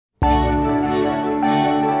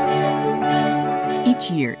Each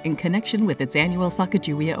year, in connection with its annual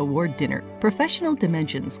Sacagawea Award Dinner, Professional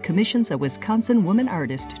Dimensions commissions a Wisconsin woman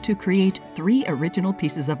artist to create 3 original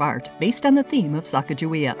pieces of art based on the theme of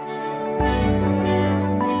Sacagawea.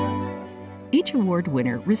 Each award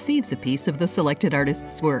winner receives a piece of the selected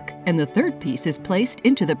artist's work, and the 3rd piece is placed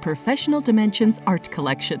into the Professional Dimensions Art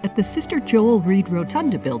Collection at the Sister Joel Reed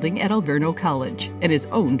Rotunda Building at Alverno College and is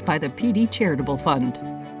owned by the PD Charitable Fund.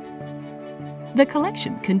 The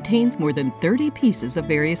collection contains more than 30 pieces of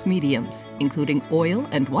various mediums, including oil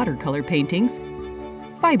and watercolor paintings,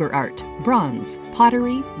 fiber art, bronze,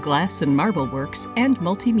 pottery, glass and marble works, and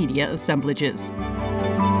multimedia assemblages.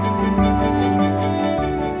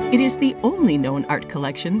 It is the only known art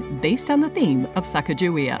collection based on the theme of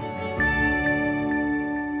Sacagawea.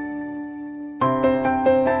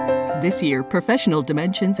 This year, Professional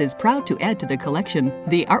Dimensions is proud to add to the collection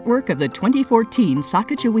the artwork of the 2014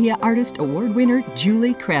 Sacagawea Artist Award winner,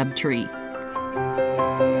 Julie Crabtree.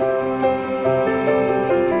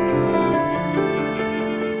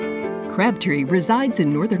 Crabtree resides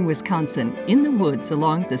in northern Wisconsin, in the woods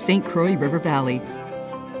along the St. Croix River Valley.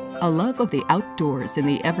 A love of the outdoors and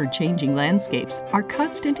the ever-changing landscapes are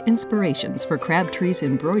constant inspirations for Crabtree's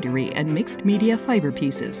embroidery and mixed media fiber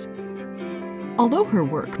pieces. Although her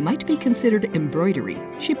work might be considered embroidery,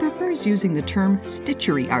 she prefers using the term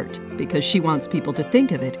stitchery art because she wants people to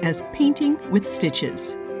think of it as painting with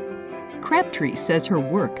stitches. Crabtree says her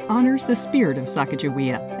work honors the spirit of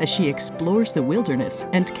Sacagawea as she explores the wilderness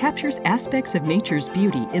and captures aspects of nature's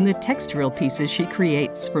beauty in the textural pieces she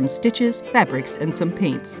creates from stitches, fabrics, and some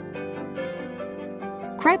paints.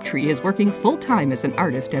 Crabtree is working full-time as an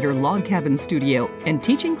artist at her log cabin studio and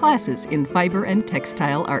teaching classes in fiber and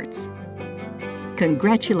textile arts.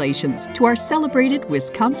 Congratulations to our celebrated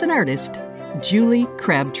Wisconsin artist, Julie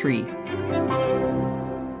Crabtree.